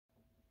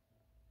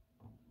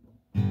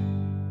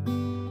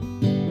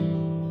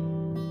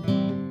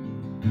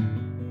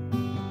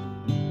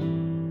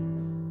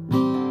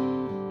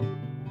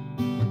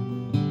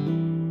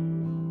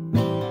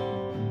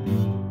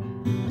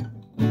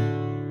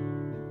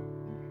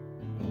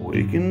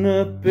Waking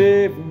up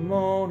every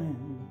morning,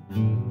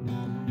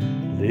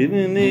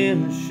 living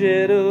in the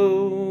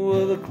shadow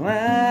of the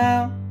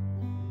cloud.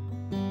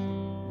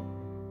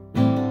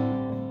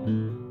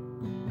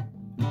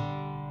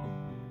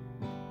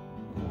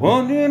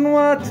 Wondering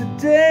what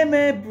today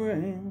may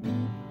bring,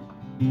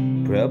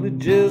 probably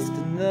just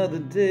another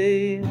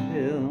day of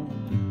hell.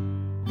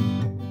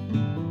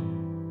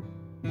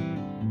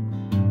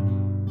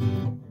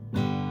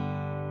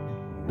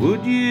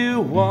 Would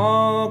you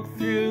walk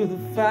through the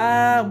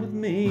fire with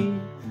me,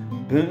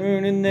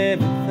 burning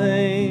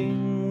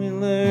everything we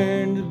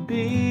learned to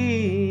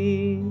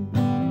be?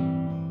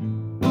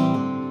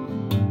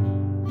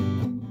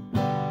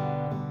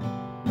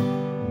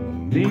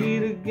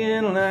 Meet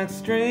again like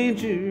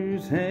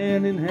strangers,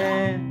 hand in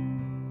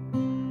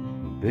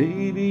hand,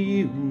 baby,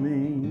 you and me.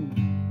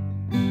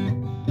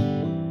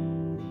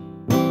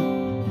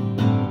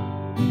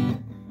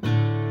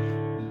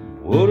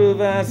 What if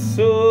I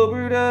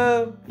sobered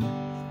up,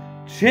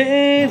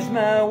 changed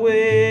my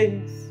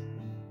ways,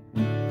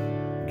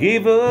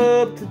 gave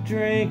up to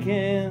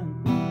drinking,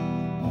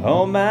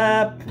 all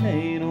my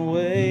pain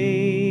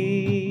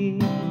away?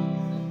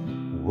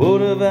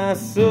 What if I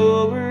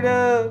sobered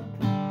up,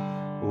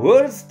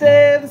 would it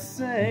stay the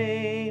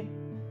same?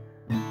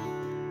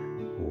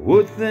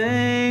 Would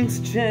things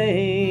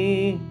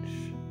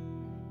change?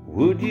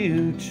 Would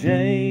you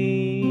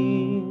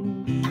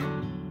change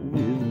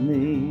with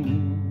me?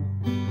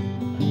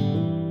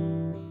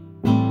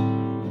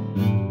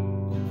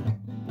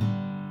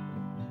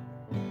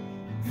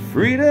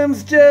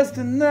 Freedom's just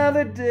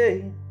another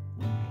day,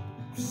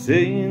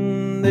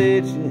 saying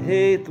that you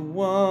hate the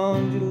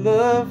ones you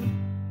love.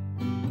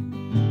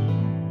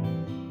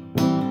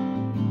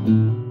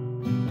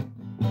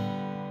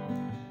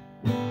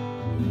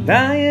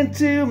 Lying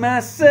to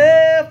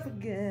myself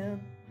again,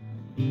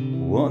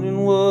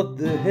 wondering what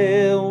the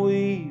hell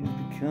we've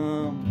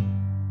become.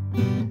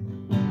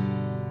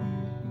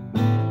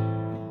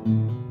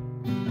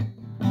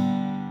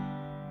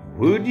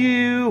 Would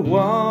you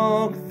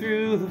walk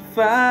through the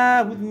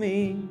fire with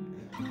me,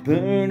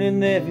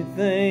 burning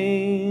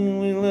everything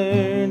we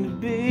learned to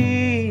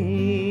be?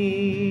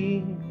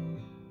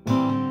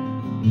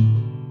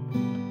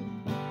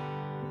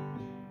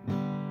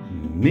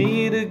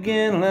 Meet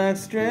again like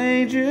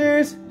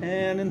strangers,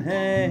 hand in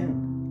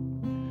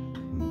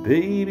hand,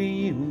 baby,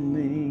 you and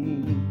me.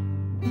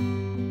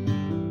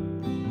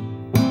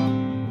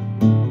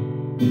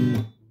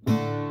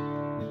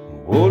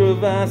 What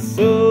if I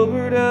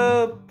sobered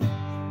up,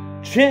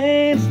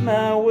 changed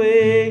my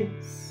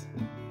ways,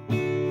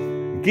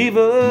 gave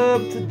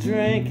up to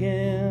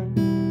drinking,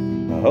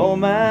 all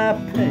my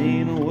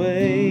pain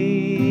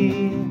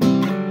away?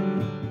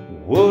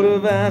 What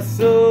if I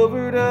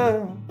sobered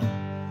up,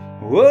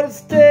 would it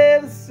stay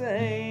the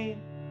same?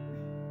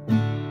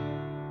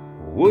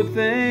 Would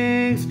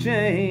things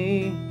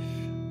change?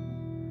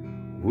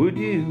 Would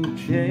you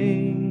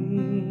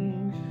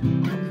change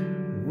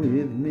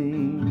with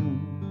me?